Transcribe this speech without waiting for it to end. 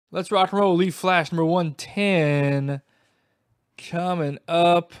Let's rock and roll. Leaf Flash number 110 coming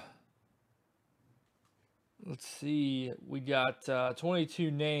up. Let's see. We got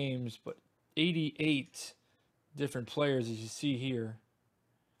 22 names, but 88 different players, as you see here.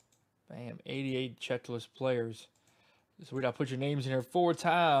 Bam, 88 checklist players. So we got to put your names in here 4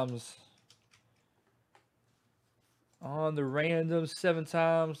 times. On the random 7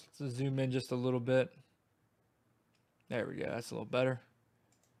 times. Let's zoom in just a little bit. There we go. That's a little better.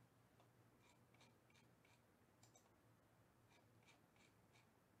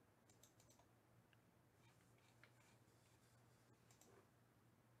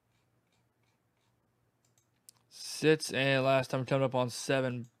 Sits, and last time coming up on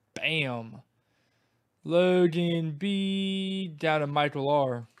 7. Bam. Logan B down to Michael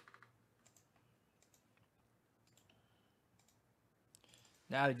R.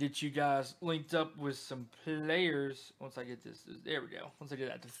 Now to get you guys linked up with some players. Once I get this, there we go. Once I get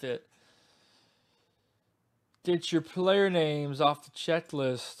that to fit. Get your player names off the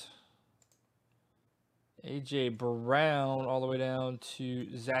checklist. AJ Brown all the way down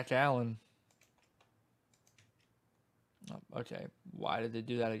to Zach Allen. Oh, okay, why did they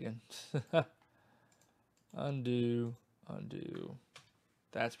do that again? Undo.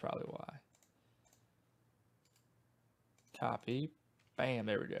 That's probably why. Copy. Bam,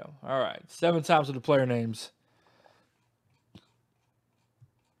 there we go. All right, 7 times with the player names.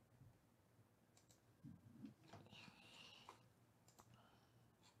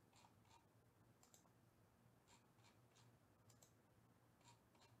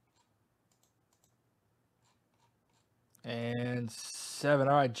 And 7.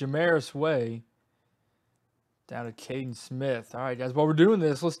 All right, Jamaris Way down to Caden Smith. All right, guys, while we're doing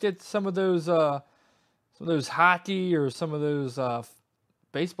this, let's get some of those hockey or some of those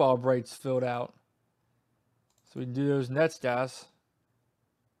baseball breaks filled out, so we can do those nets, guys.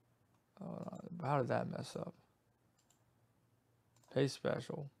 How did that mess up? Pay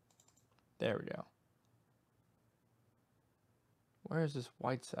special. There we go. Where is this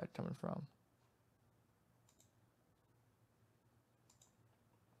white side coming from?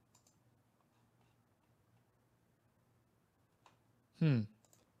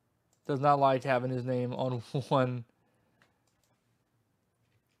 Does not like having his name on one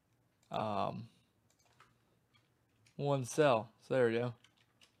cell. So there we go.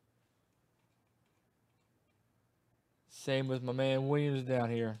 Same with my man Williams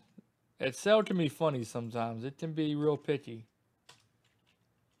down here. Excel can be funny sometimes. It can be real picky.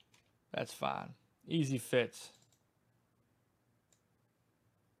 That's fine. Easy fits.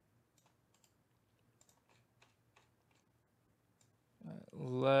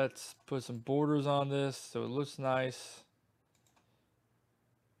 Let's put some borders on this so it looks nice.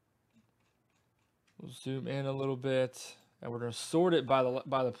 We'll zoom in a little bit, and we're going to sort it by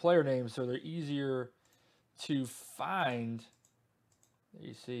the player name so they're easier to find. There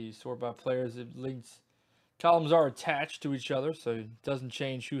you see, sort by players. It links. Columns are attached to each other, so it doesn't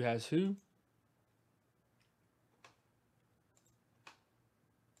change who has who.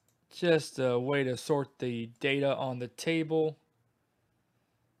 Just a way to sort the data on the table.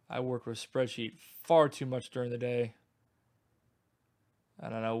 I work with spreadsheet far too much during the day. I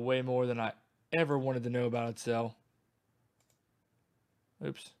don't know, way more than I ever wanted to know about Excel.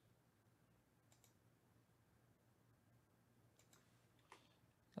 Oops.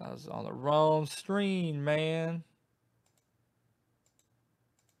 I was on the wrong screen, man.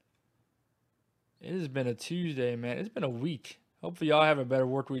 It has been a Tuesday, man. It's been a week. Hopefully y'all have a better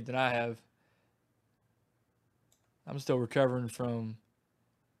work week than I have. I'm still recovering from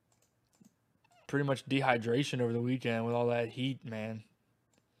pretty much dehydration over the weekend with all that heat, man.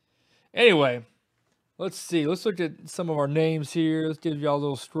 Anyway, let's see. Let's look at some of our names here. Let's give y'all a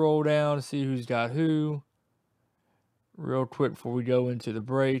little scroll down to see who's got who. Real quick before we go into the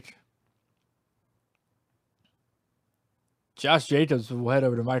break. Josh Jacobs will head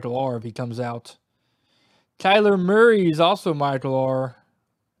over to Michael R if he comes out. Kyler Murray is also Michael R.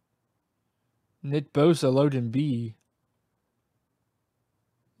 Nick Bosa, Logan B.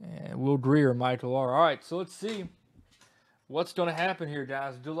 And Will Greer, Michael R. All right, so let's see what's going to happen here,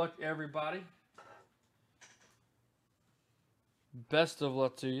 guys. Good luck to everybody. Best of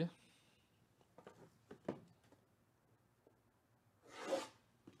luck to you.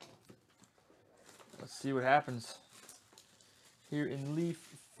 Let's see what happens here in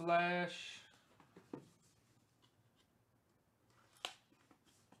Leaf Flash.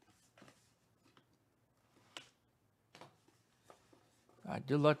 All right,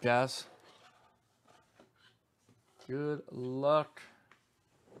 good luck, guys. Good luck.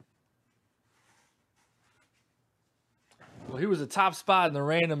 Well, he was a top spot in the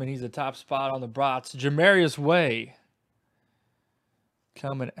random, and he's a top spot on the bots. Jamarius Way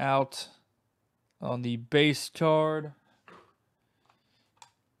coming out on the base card.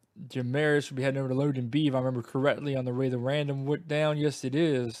 Jamarius should be heading over to Loading B, if I remember correctly, on the way the random went down. Yes, it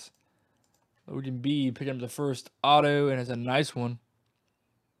is. Loading B picked up the first auto, and it's a nice one.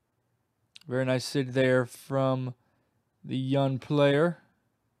 Very nice sit there from the young player.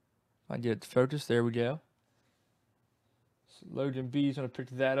 If I get it to focus, there we go. So Logan B is going to pick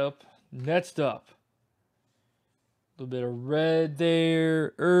that up. Next up, a little bit of red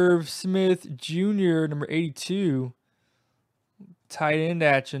there. Irv Smith Jr., number 82. Tight end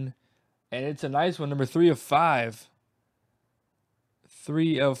action. And it's a nice one, number 3 of 5.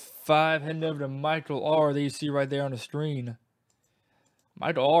 3 of 5. Heading over to Michael R. that you see right there on the screen.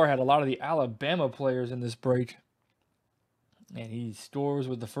 Michael R. had a lot of the Alabama players in this break. And he scores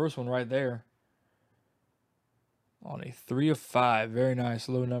with the first one right there. On a 3 of 5. Very nice,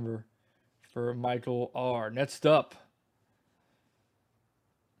 low number for Michael R. Next up,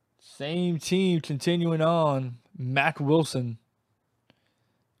 same team continuing on. Mac Wilson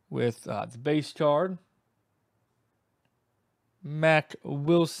with the base card. Mac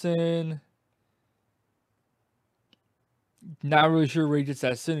Wilson. Not really sure where he gets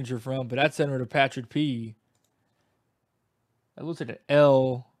that signature from, but that's sent over to Patrick P. That looks like an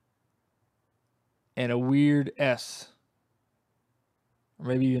L and a weird S. Or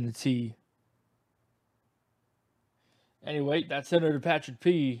maybe even a T. Anyway, that's sent over to Patrick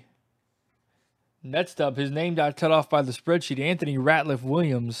P. Next up, his name got cut off by the spreadsheet. Anthony Ratliff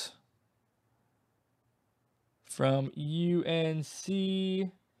Williams from UNC,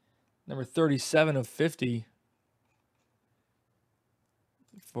 number 37 of 50.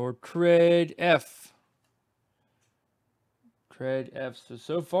 For Craig F. Craig F.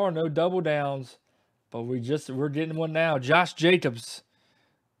 So far, no double downs, but we're getting one now. Josh Jacobs,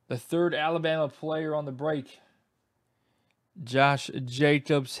 the third Alabama player on the break. Josh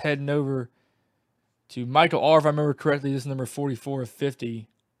Jacobs heading over to Michael R. If I remember correctly, this is number 44 of 50.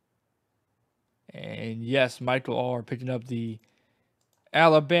 And yes, Michael R. picking up the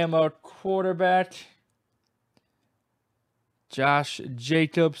Alabama quarterback. Josh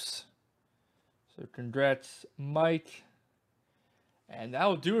Jacobs. So congrats, Mike. And that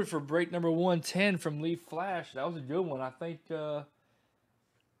will do it for break number 110 from Leaf Flash. That was a good one. I think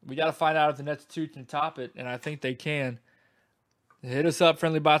we got to find out if the next two can top it, and I think they can. Hit us up,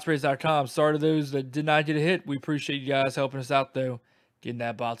 friendlybotspraise.com. Sorry to those that did not get a hit. We appreciate you guys helping us out, though, getting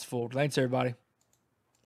that bots full. Thanks, everybody.